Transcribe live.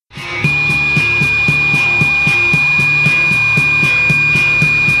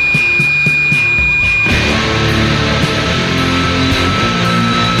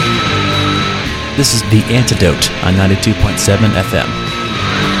This is The Antidote on 92.7 FM.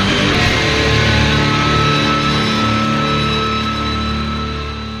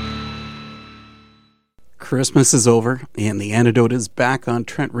 Christmas is over, and The Antidote is back on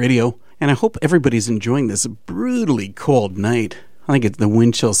Trent Radio, and I hope everybody's enjoying this brutally cold night. I think the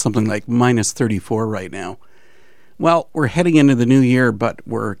wind chill is something like minus 34 right now. Well, we're heading into the new year, but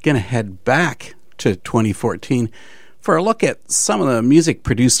we're going to head back to 2014 for a look at some of the music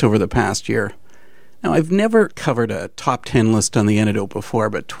produced over the past year. Now, I've never covered a top 10 list on The Antidote before,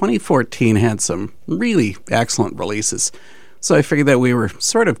 but 2014 had some really excellent releases, so I figured that we were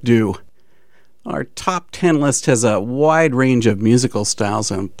sort of due. Our top 10 list has a wide range of musical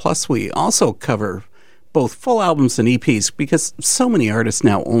styles, and plus we also cover both full albums and EPs because so many artists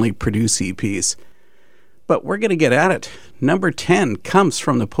now only produce EPs. But we're going to get at it. Number 10 comes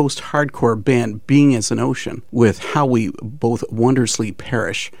from the post-hardcore band Being as an Ocean with How We Both Wondrously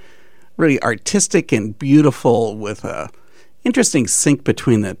Perish. Really artistic and beautiful with a interesting sync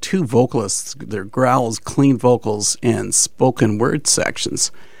between the two vocalists, their growls, clean vocals, and spoken word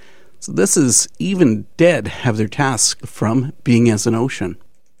sections. So this is Even Dead Have Their Task from Being as an Ocean.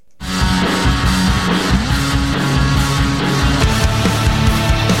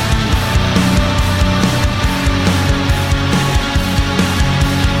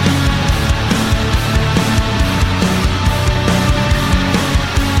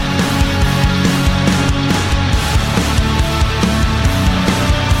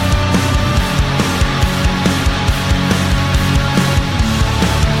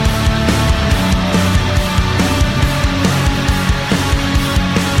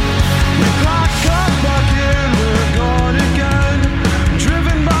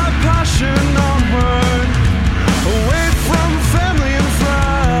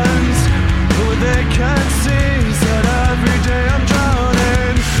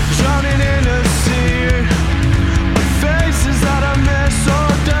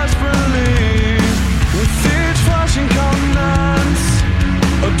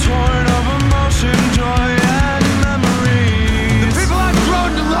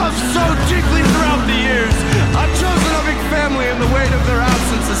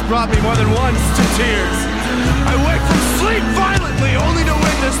 Brought me more than once to tears. I wake from sleep violently, only to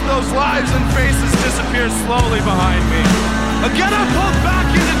witness those lives and faces disappear slowly behind me. Again I'm pulled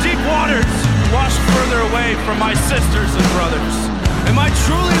back into deep waters, washed further away from my sisters and brothers. Am I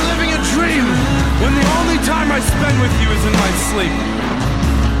truly living a dream when the only time I spend with you is in my sleep?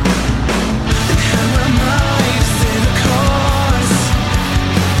 And when I stay the course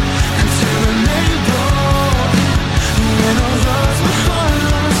until the neighbor, when all those behind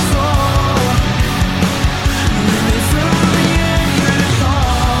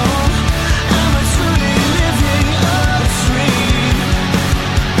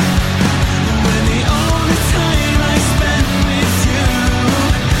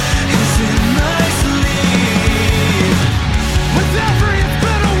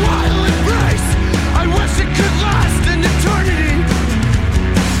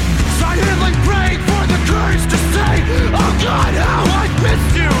God, how I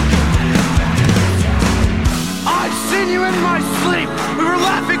missed you! I've seen you in my sleep. We were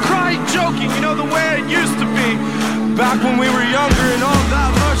laughing, crying, joking, you know, the way it used to be. Back when we were younger and all that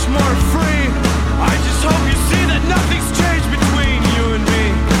much more free. I just hope you see that nothing's changed between you and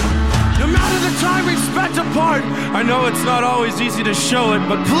me. No matter the time we've spent apart, I know it's not always easy to show it,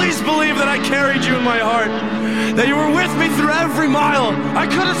 but please believe that I carried you in my heart. That you were with me through every mile. I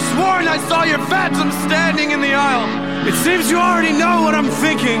could have sworn I saw your phantom standing in the aisle. It seems you already know what I'm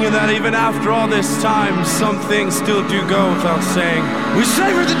thinking, and that even after all this time, some things still do go without saying. We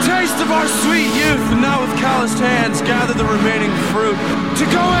savor the taste of our sweet youth, and now with calloused hands gather the remaining fruit. To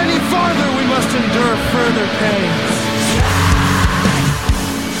go any farther, we must endure further pains.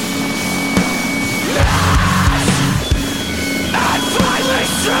 I finally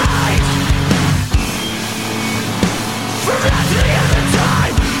strike from every other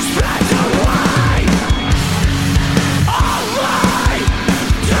time spent away.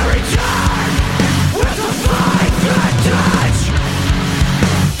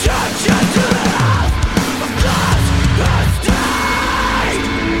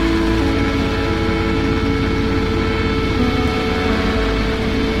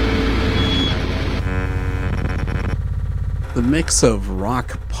 The mix of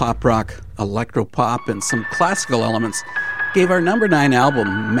rock, pop rock, electropop, and some classical elements gave our number 9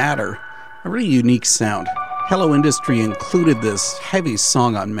 album, Matter, a really unique sound. Hello Industry included this heavy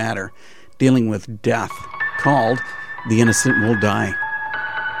song on Matter, dealing with death, called The Innocent Will Die.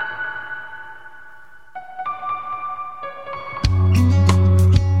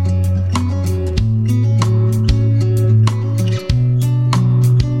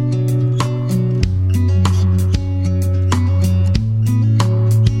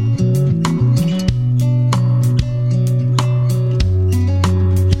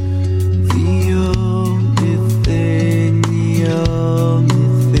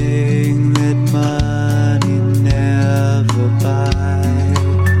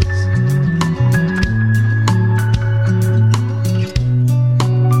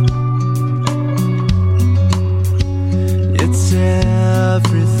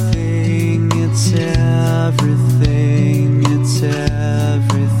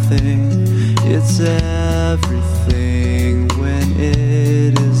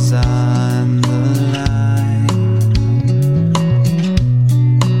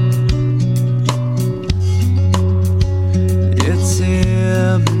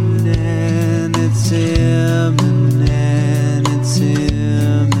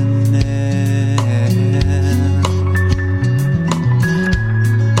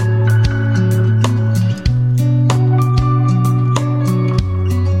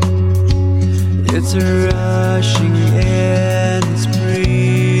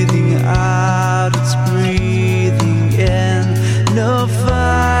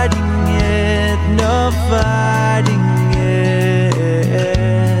 no fighting it.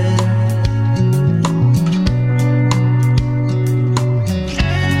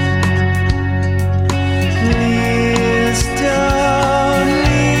 Please don't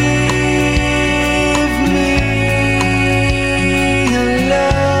leave me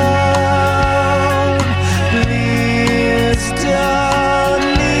alone. Please don't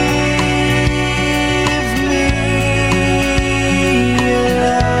leave me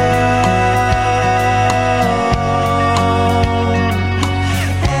alone.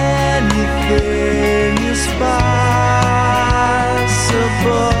 Anything is possible.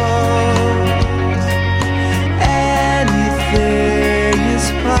 Anything is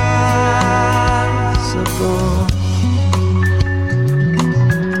possible.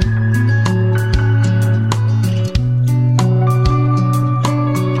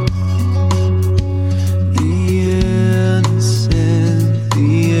 The innocent,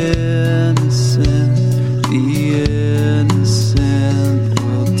 the innocent, the innocent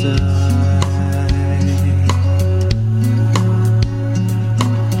will die.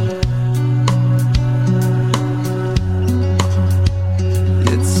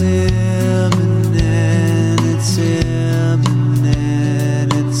 It's imminent, it's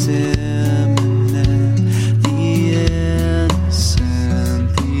imminent, it's imminent. The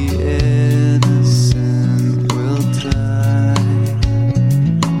innocent will die.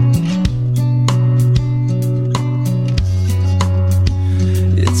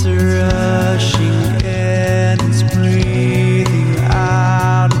 It's rushing in, it's breathing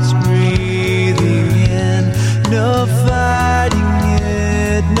out, it's breathing in. No fighting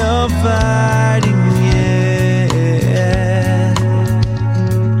it, no fighting it.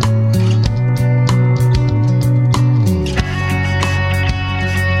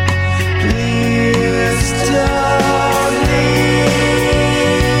 Please don't leave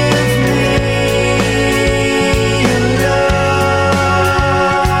me alone.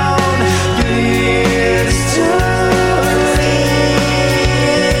 Please don't leave me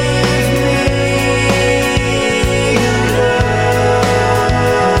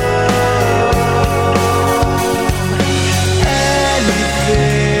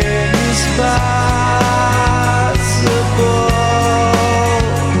Anything is possible.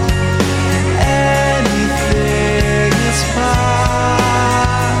 Anything is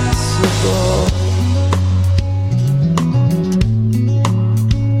possible.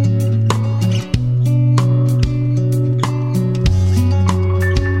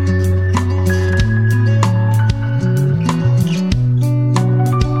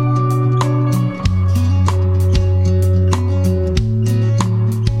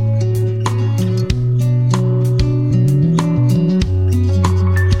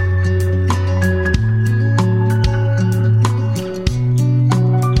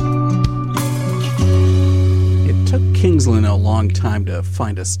 It took Kingsland a long time to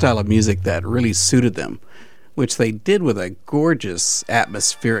find a style of music that really suited them, which they did with a gorgeous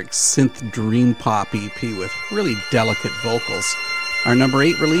atmospheric synth dream pop EP with really delicate vocals. Our number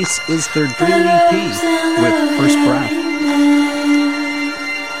 8 release is their Dream EP with First Breath.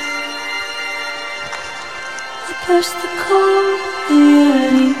 I push the cold, the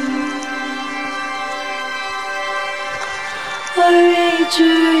yearning. I reach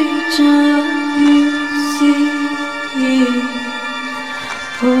out, you see.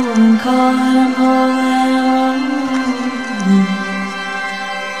 Pulling caught, I'm holding on.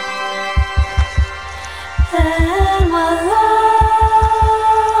 And my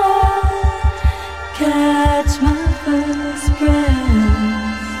love, catch my first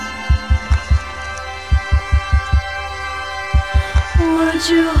breath. Would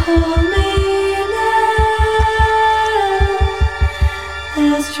you hold me now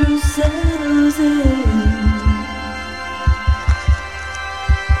as truth settles in?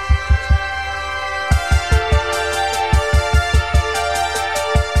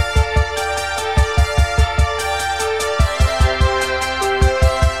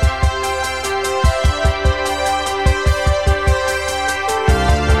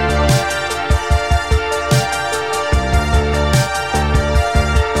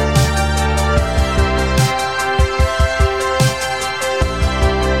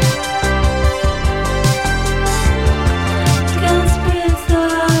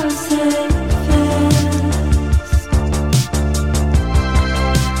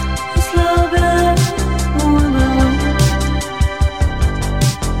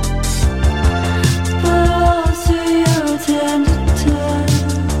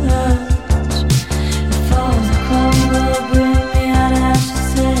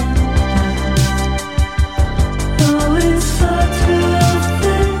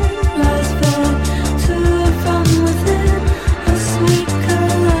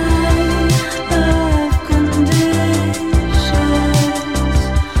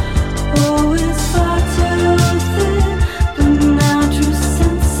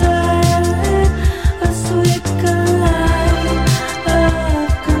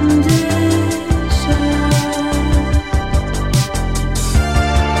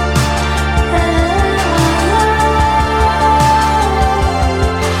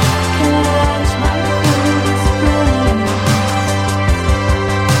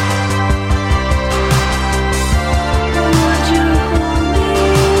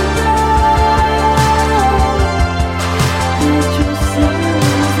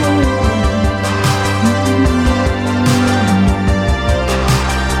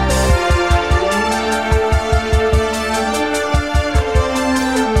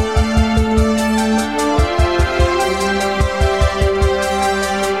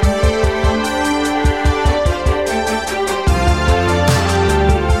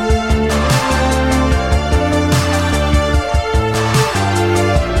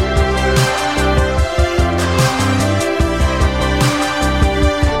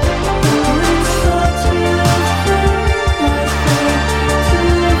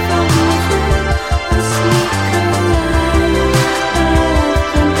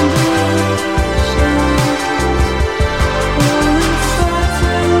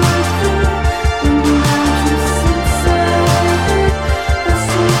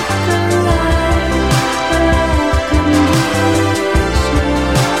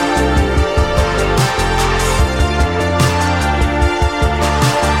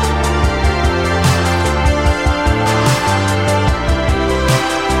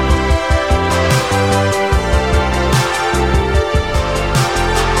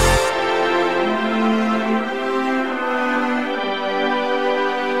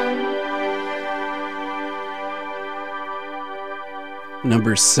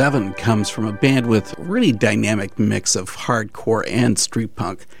 Number 7 comes from a band with a really dynamic mix of hardcore and street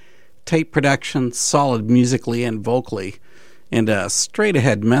punk. Tight production, solid musically and vocally, and a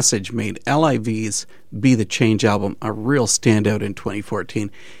straight-ahead message made LIV's Be the Change album a real standout in 2014.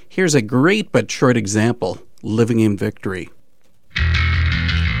 Here's a great but short example, Living in Victory.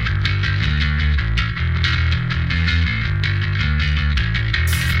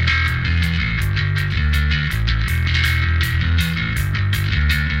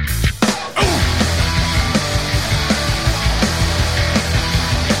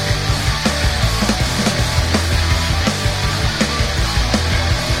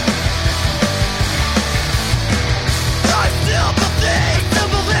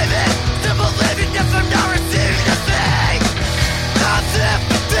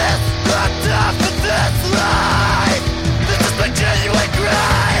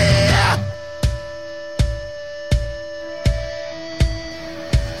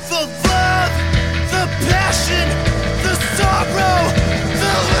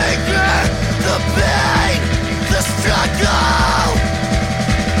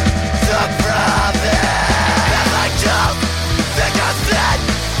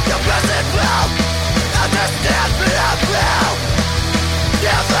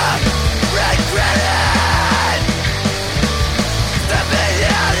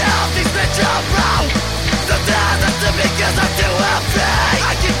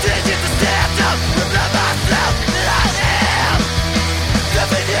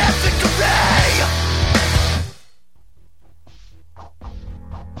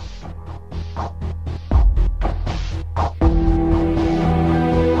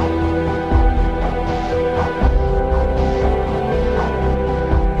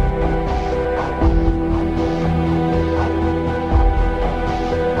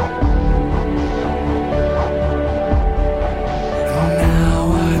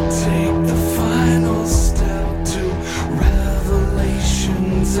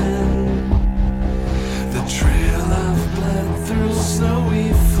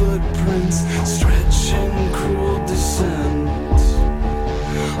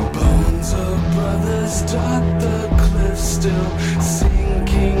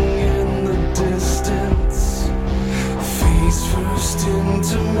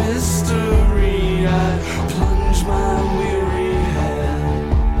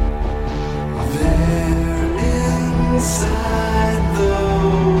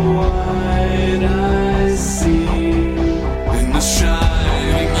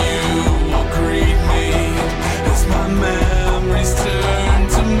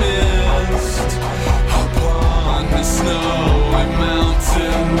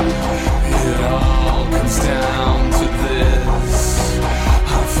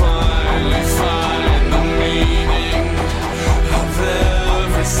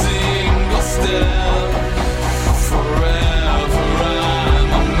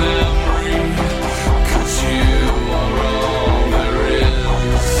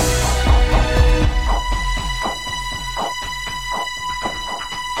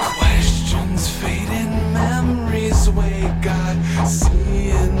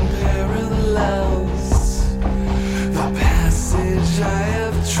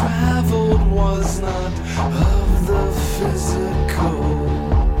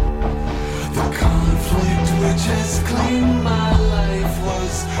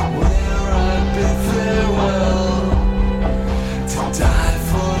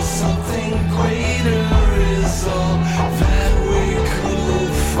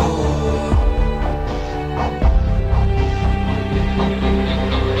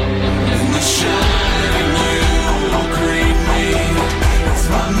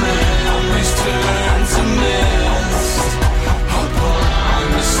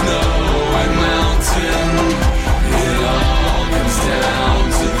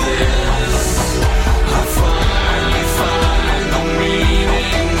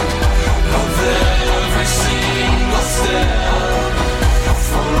 Of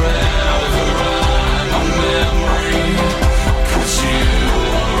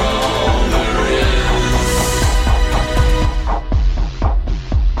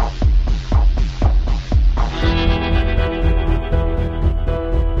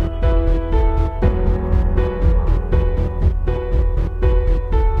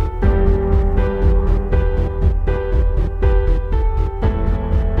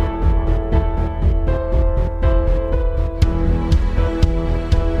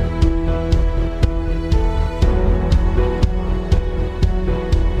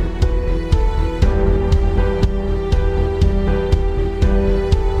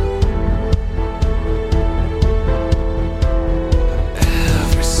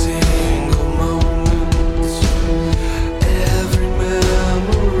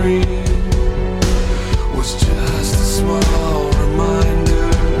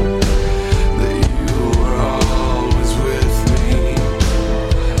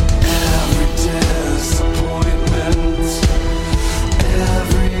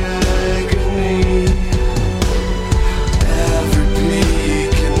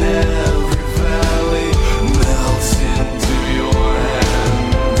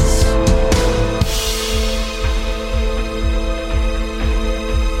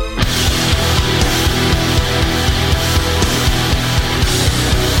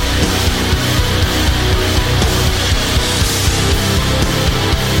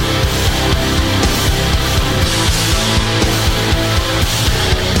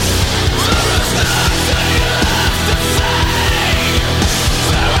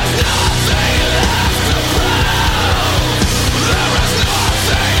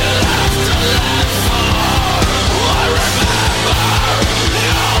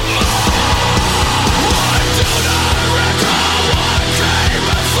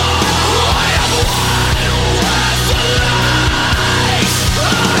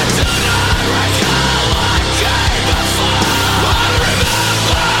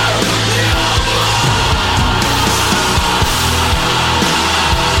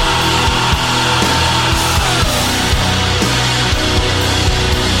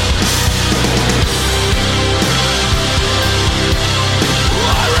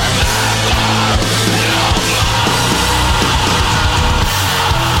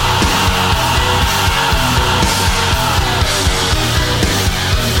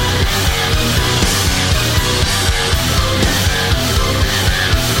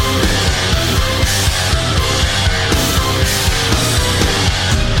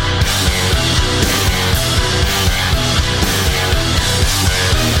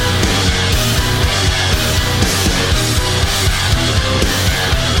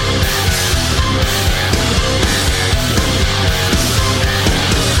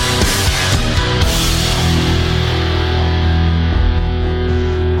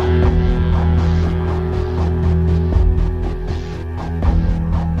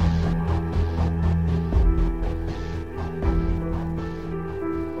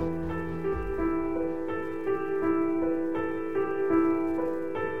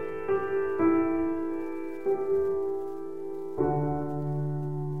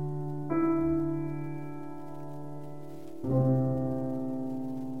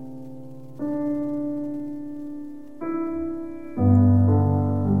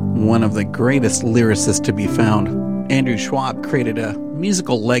one of the greatest lyricists to be found. Andrew Schwab created a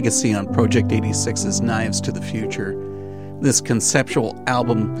musical legacy on Project 86's Knives to the Future. This conceptual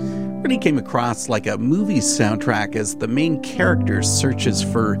album really came across like a movie soundtrack as the main character searches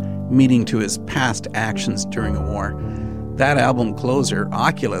for meaning to his past actions during a war. That album closer,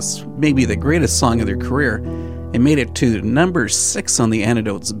 Oculus, may be the greatest song of their career, and made it to number 6 on the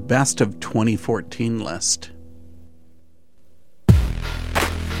Antidote's Best of 2014 list.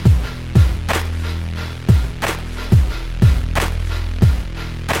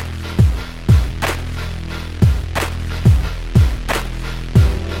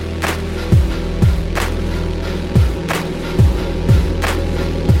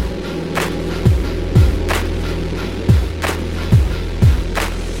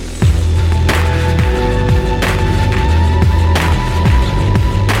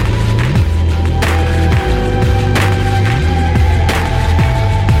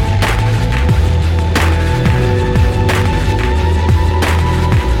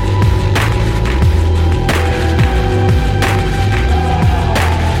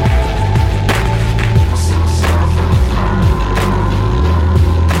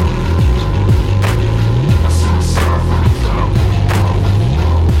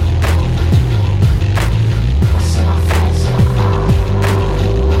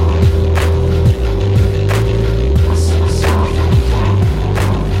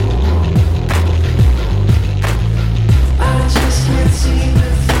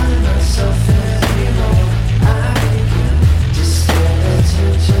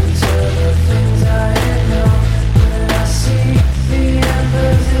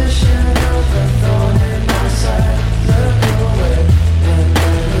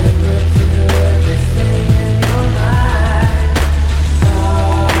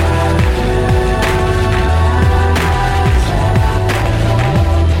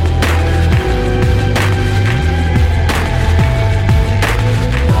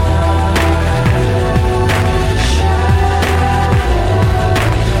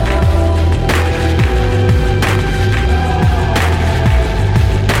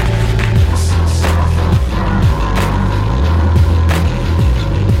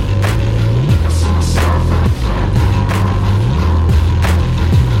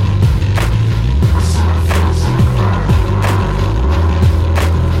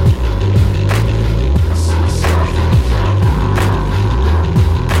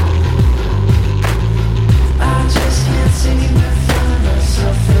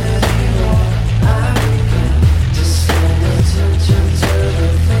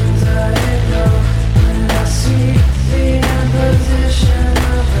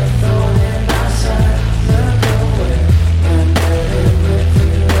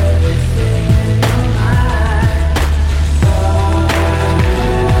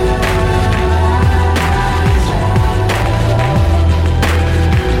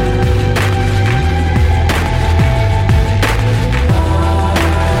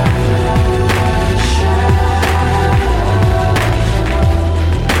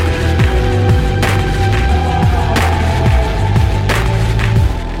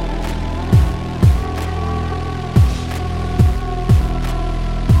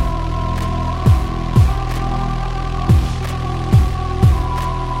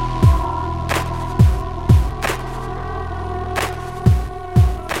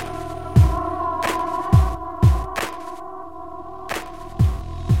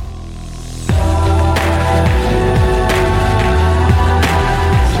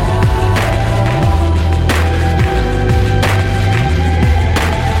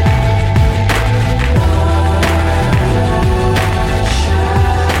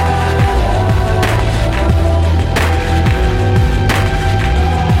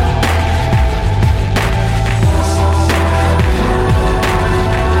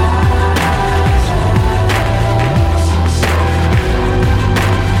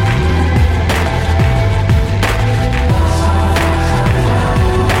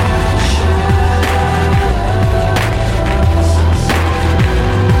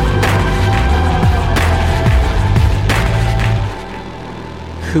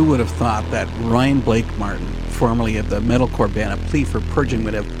 Who would have thought that Ryan Blake Martin, formerly of the metalcore band A Plea for Purging,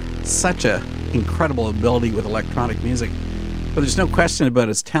 would have such an incredible ability with electronic music? But there's no question about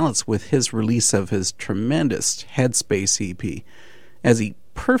his talents with his release of his tremendous Headspace EP, as he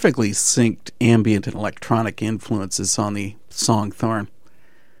perfectly synced ambient and electronic influences on the song Thorn.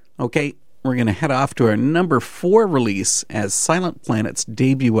 Okay, we're going to head off to our number 4 release, as Silent Planet's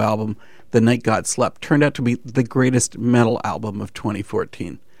debut album, The Night God Slept, turned out to be the greatest metal album of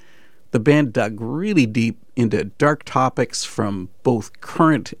 2014. The band dug really deep into dark topics from both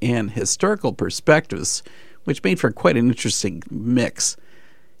current and historical perspectives, which made for quite an interesting mix.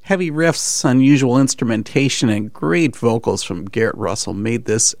 Heavy riffs, unusual instrumentation, and great vocals from Garrett Russell made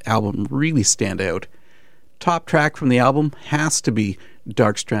this album really stand out. Top track from the album has to be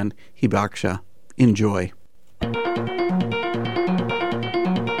Darkstrand Hibakusha. Enjoy.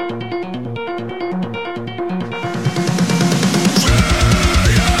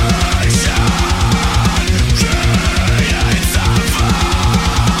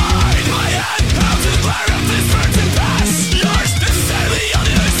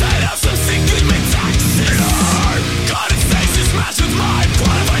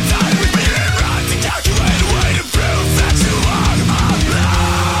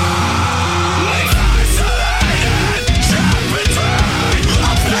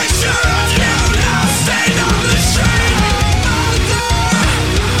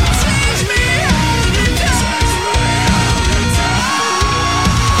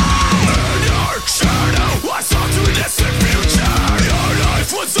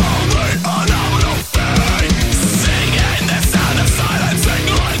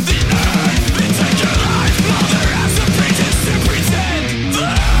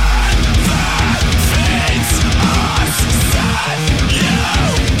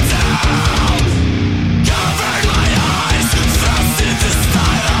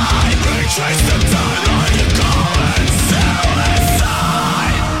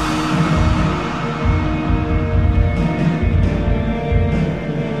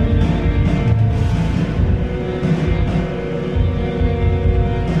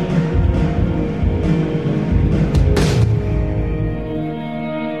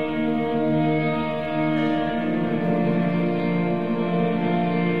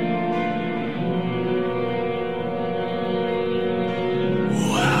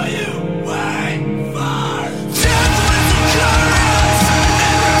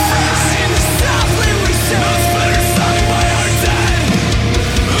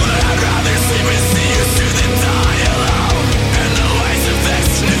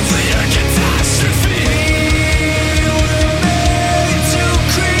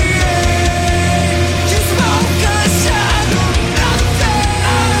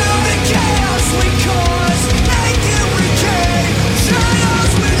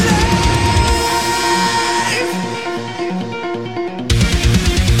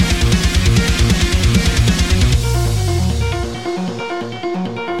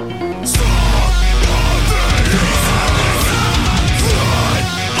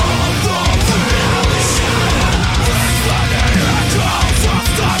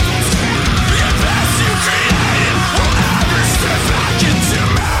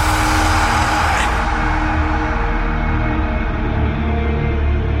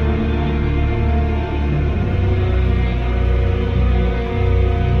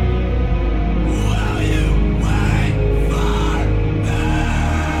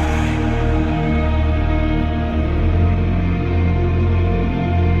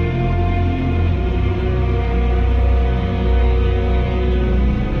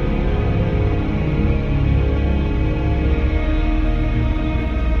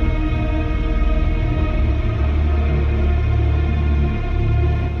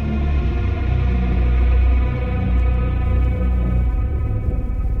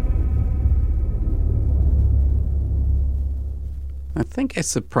 I think I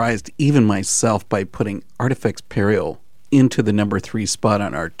surprised even myself by putting Artifex Perio into the number 3 spot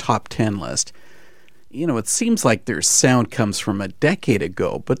on our top 10 list. You know, it seems like their sound comes from a decade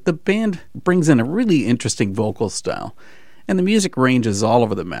ago, but the band brings in a really interesting vocal style, and the music range is all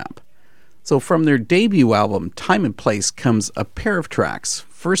over the map. So from their debut album, Time and Place, comes a pair of tracks.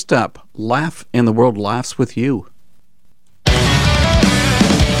 First up, Laugh and the World Laughs with You.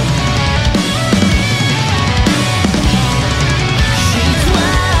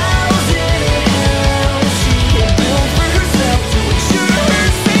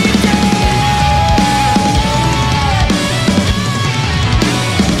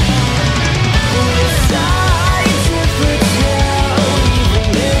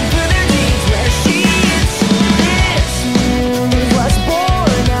 Was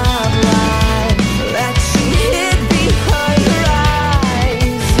born of life, like she hit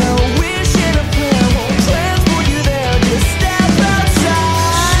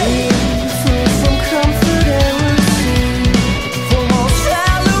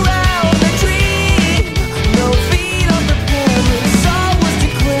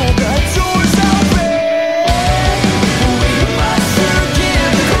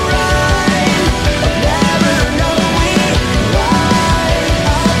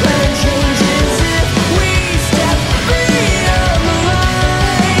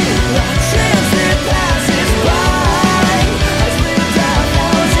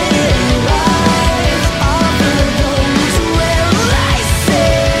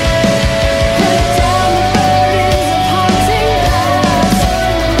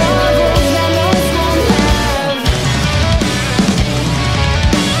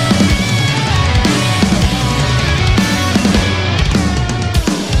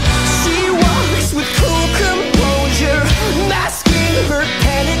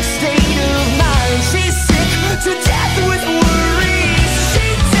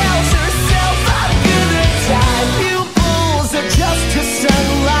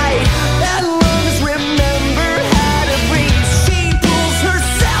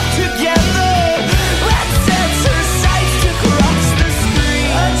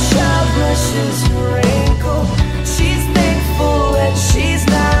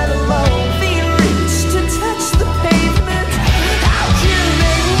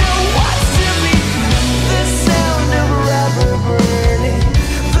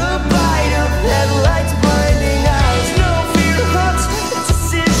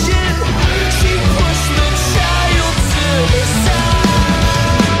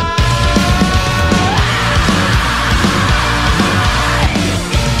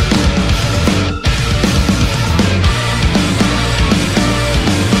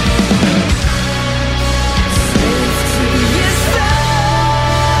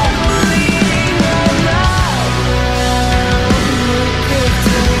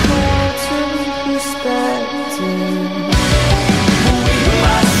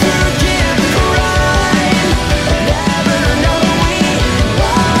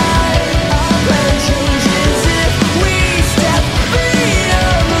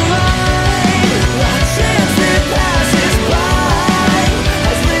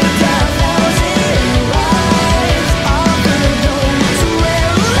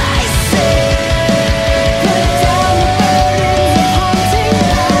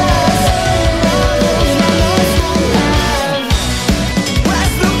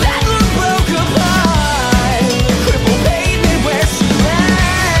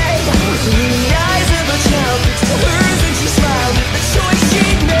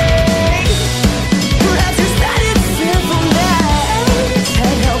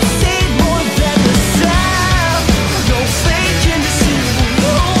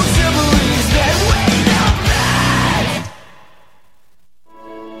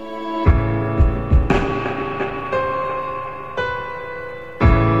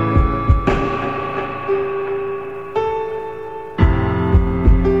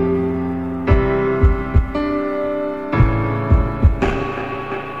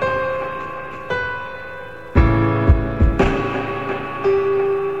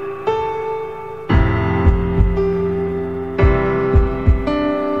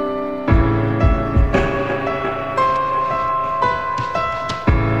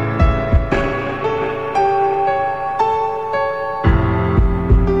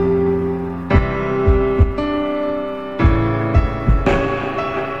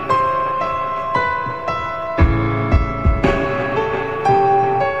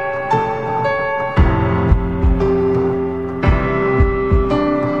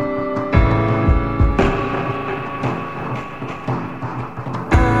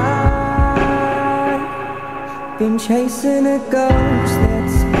chasing a ghost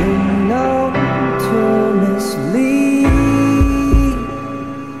that's been known to mislead.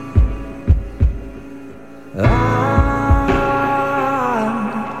 I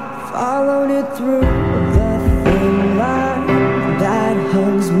followed it through the thin line that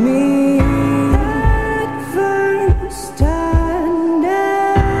hugs me. At first I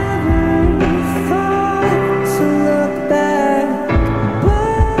never thought to look back.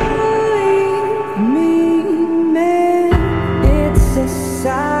 Believe me, man, it's a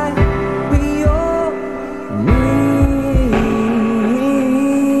sign we all need.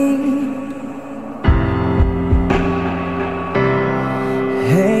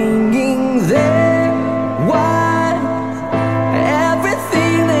 Hanging there was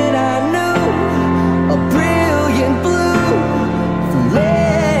everything that I knew, a brilliant blue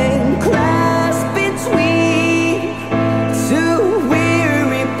flame crossed between two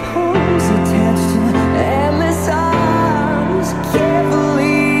weary poles attached to endless arms,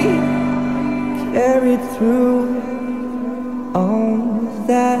 carefully carried through all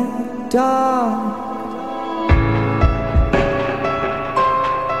that dark.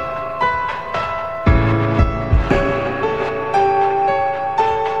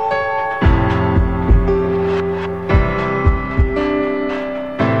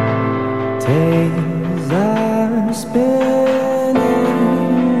 Days are spinning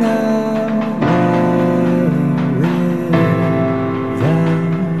away with the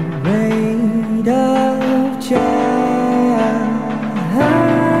rate of giant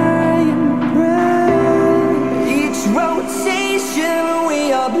breath. Each rotation we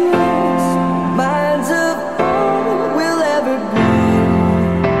are blessed, minds of all will ever be.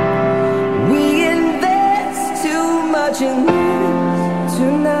 We invest too much in this to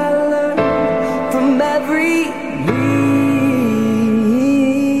not learn from every lead.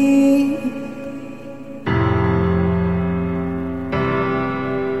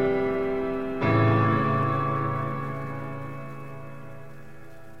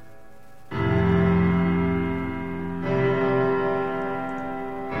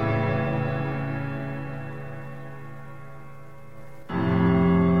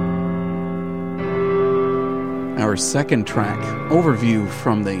 Our second track, Overview,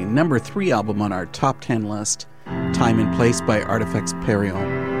 from the number 3 album on our top 10 list, Time and Place by Artifacts Perio.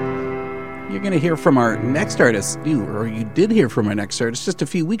 You're going to hear from our next artist, you did hear from our next artist just a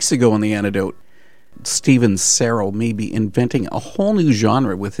few weeks ago on The Antidote. Steven Serro may be inventing a whole new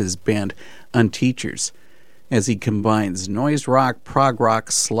genre with his band Unteachers, as he combines noise rock, prog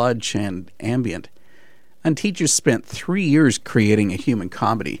rock, sludge, and ambient. Unteachers spent 3 years creating a human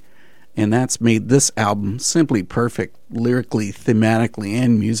comedy, and that's made this album simply perfect, lyrically, thematically,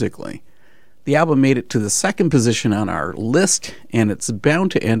 and musically. The album made it to the second position on our list, and it's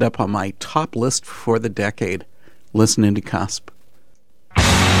bound to end up on my top list for the decade. Listen into Cusp. I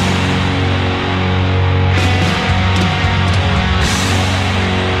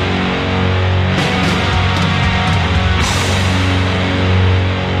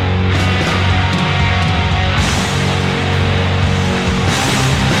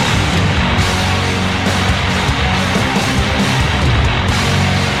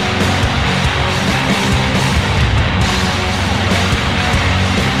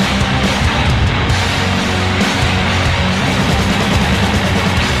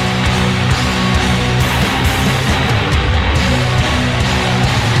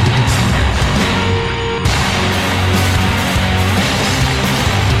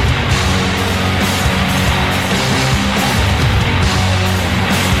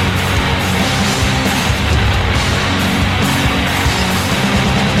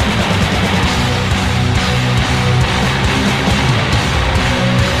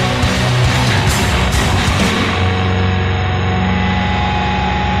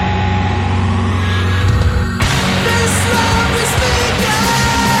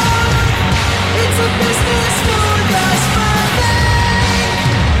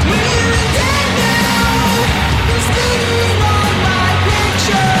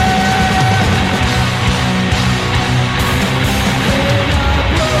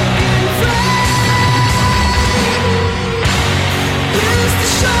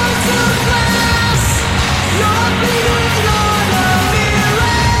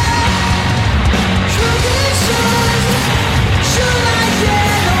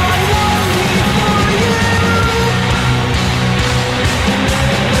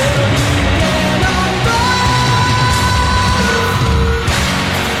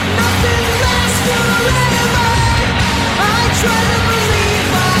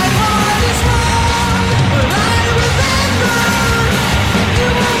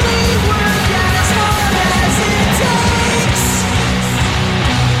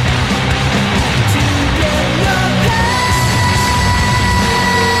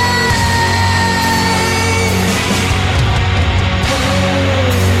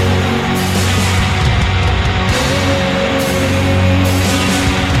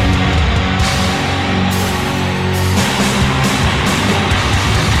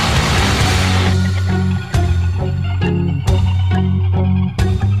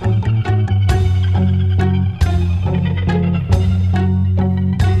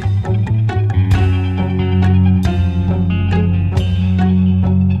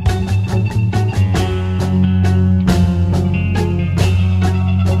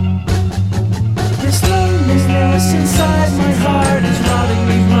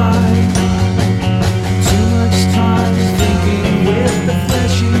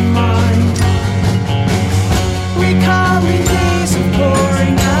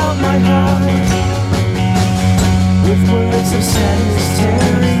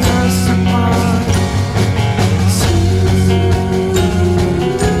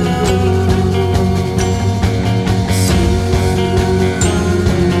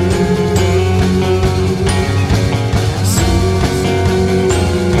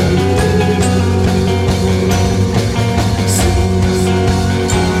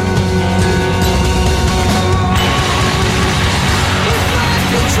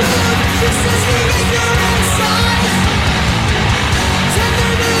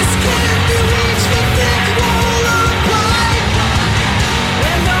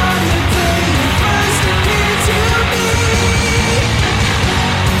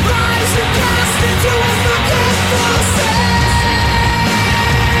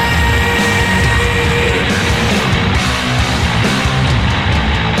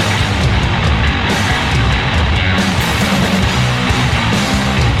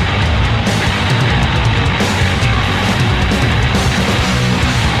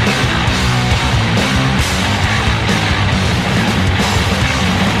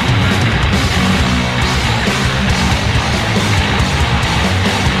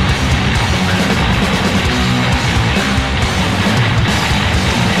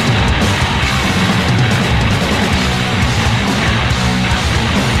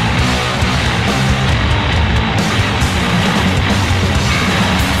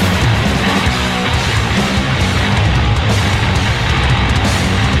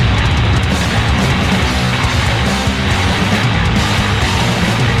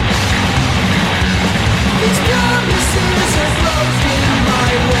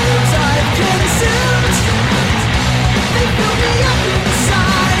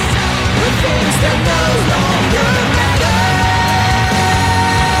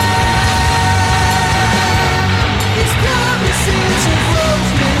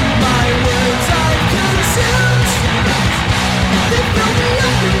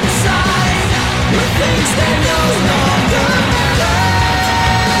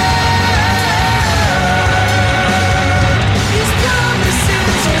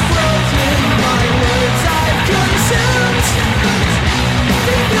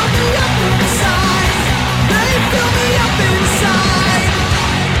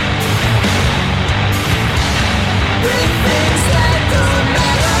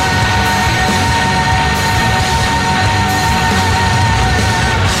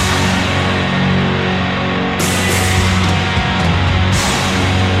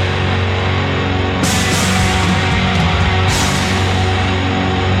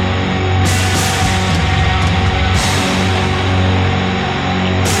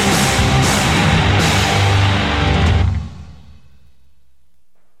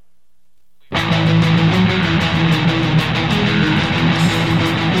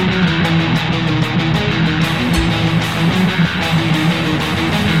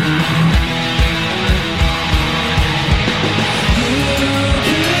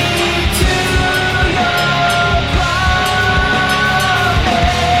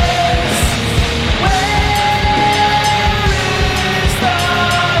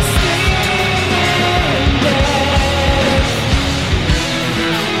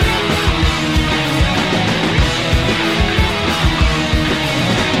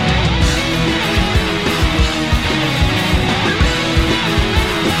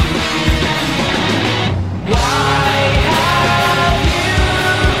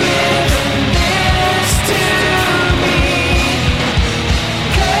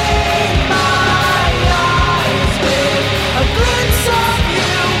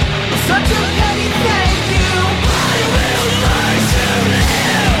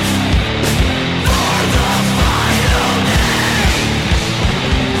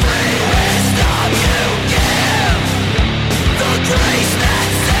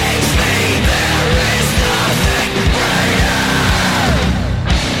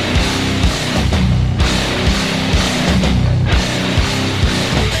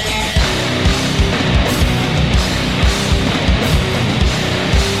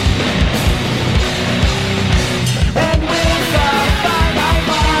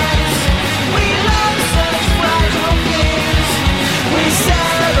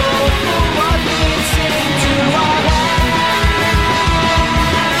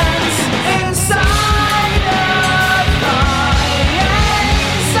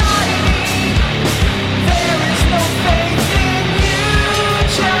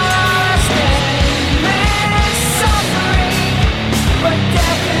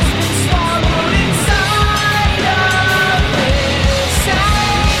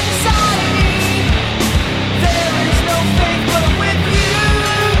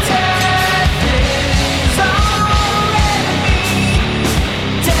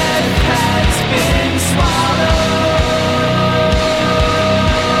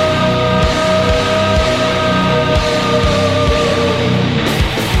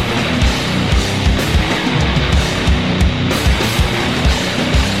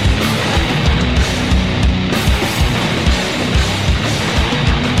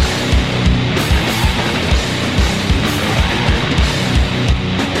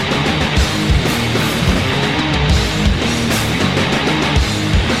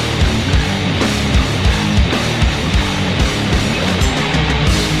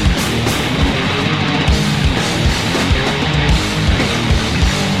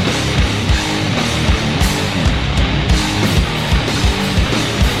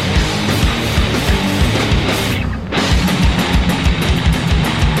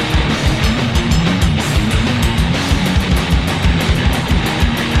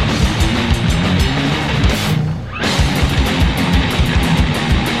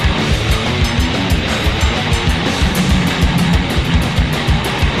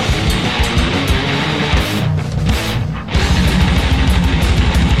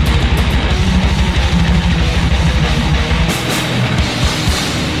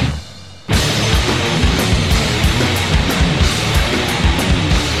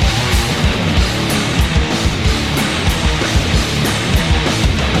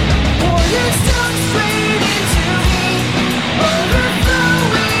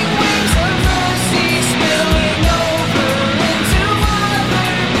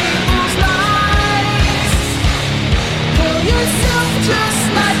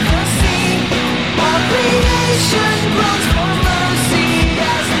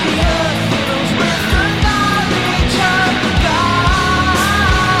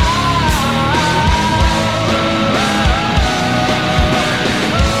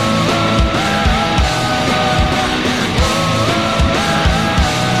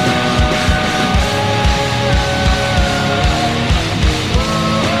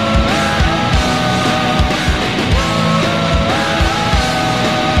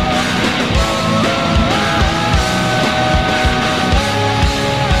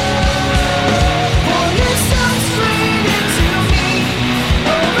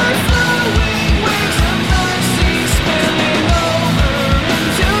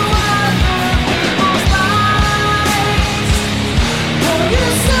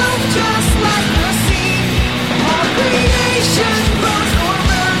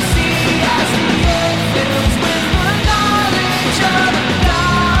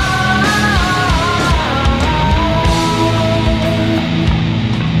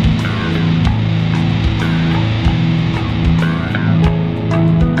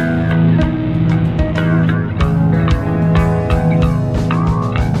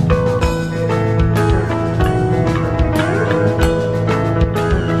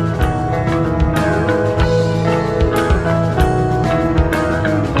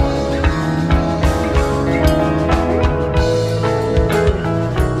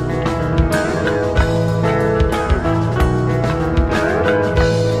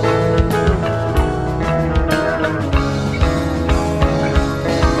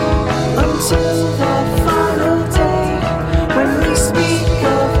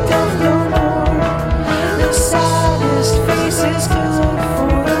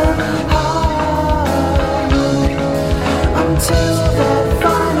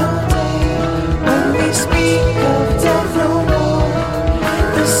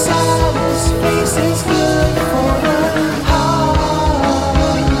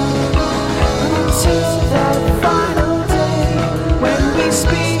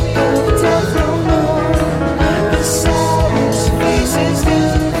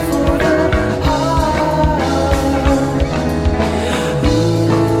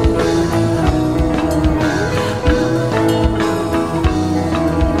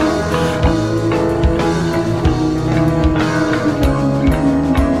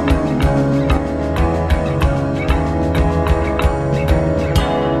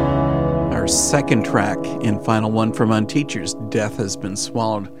Second track and final one from Unteachers, Death Has Been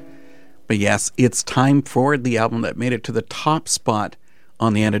Swallowed. But yes, it's time for the album that made it to the top spot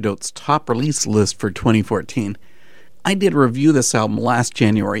on the Antidote's top release list for 2014. I did review this album last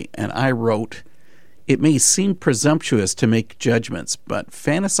January, and I wrote, "It may seem presumptuous to make judgments, but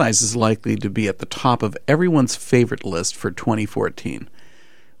Fantasize is likely to be at the top of everyone's favorite list for 2014.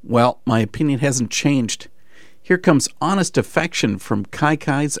 Well, my opinion hasn't changed. Here comes Honest Affection from Kai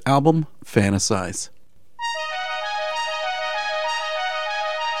Kai's album, Fantasize.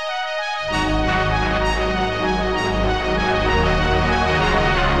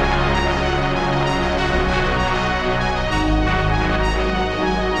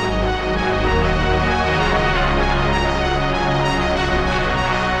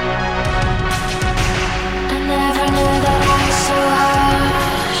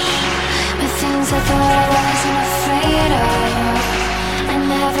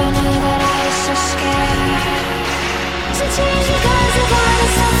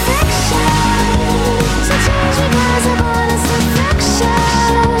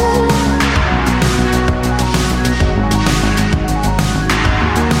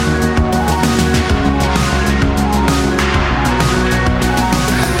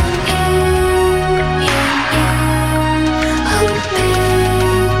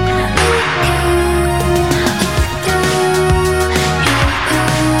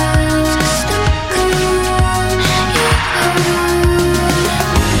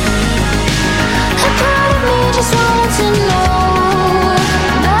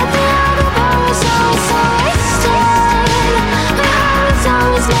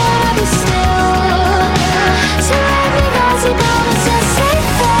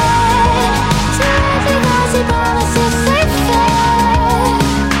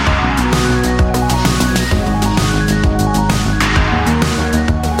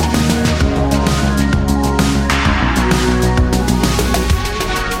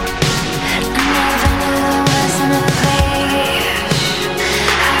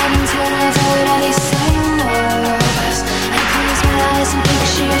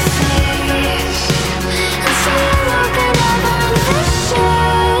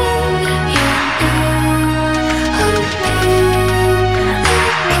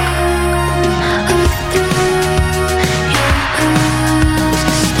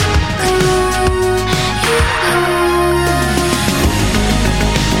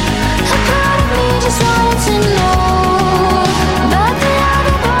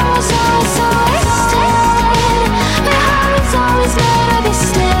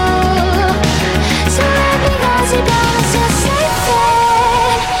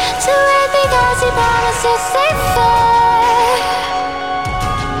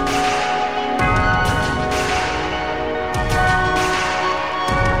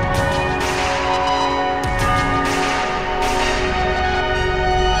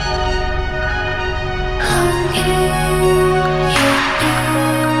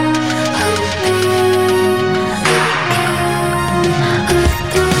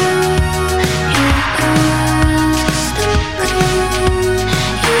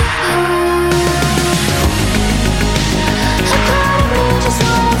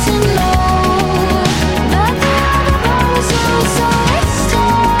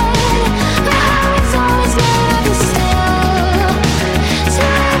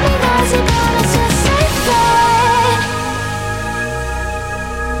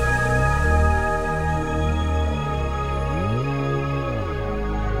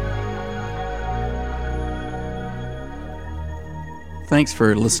 Thanks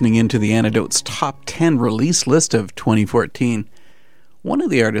for listening in to the Antidote's Top 10 release list of 2014. One of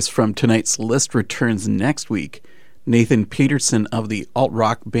the artists from tonight's list returns next week. Nathan Peterson of the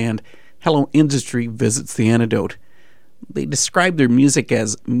alt-rock band Hello Industry visits the Antidote. They describe their music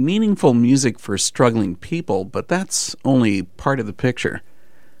as meaningful music for struggling people, but that's only part of the picture.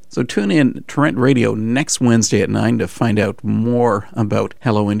 So tune in to Rent Radio next Wednesday at 9 to find out more about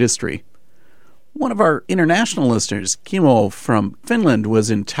Hello Industry. One of our international listeners, Kimo from Finland, was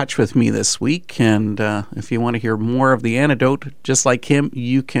in touch with me this week, and if you want to hear more of The Antidote, just like him,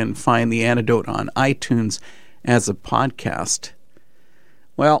 you can find The Antidote on iTunes as a podcast.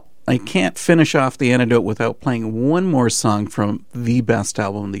 Well, I can't finish off The Antidote without playing one more song from the best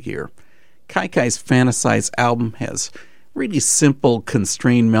album of the year. Kai Kai's Fantasize album has really simple,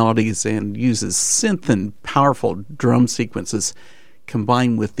 constrained melodies and uses synth and powerful drum sequences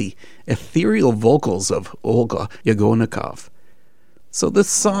combined with the ethereal vocals of Olga Yagonikov. So this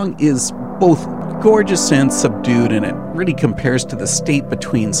song is both gorgeous and subdued, and it really compares to the state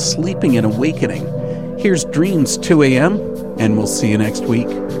between sleeping and awakening. Here's Dreams 2 a.m., and we'll see you next week.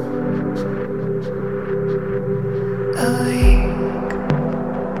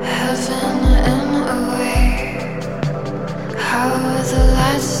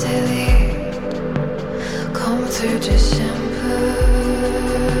 Through December,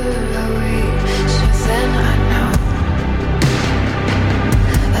 I wait, so then I know.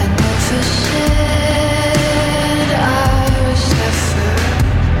 I never said I was ever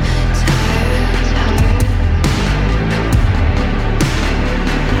tired.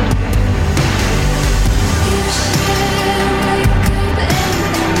 You said wake up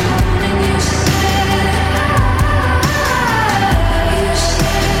in the morning. You said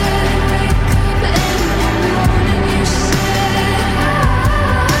wake up in the morning. You said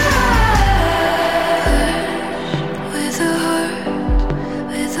with a heart,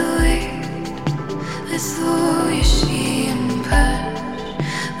 with a weight, with all you see and push.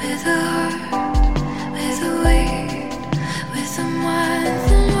 With a heart, with a weight, with a mind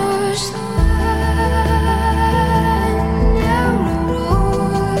that knows the one down the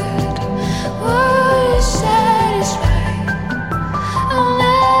road. What you said is right. I'll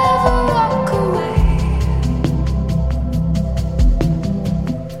never walk away.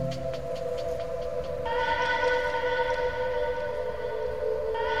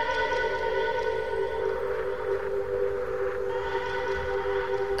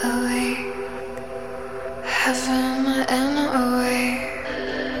 Awake, heaven and awake.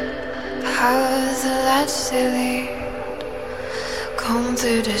 How the lights they lead, come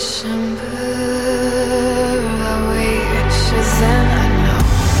through December. I wait, so then I know.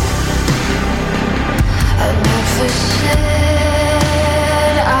 I never said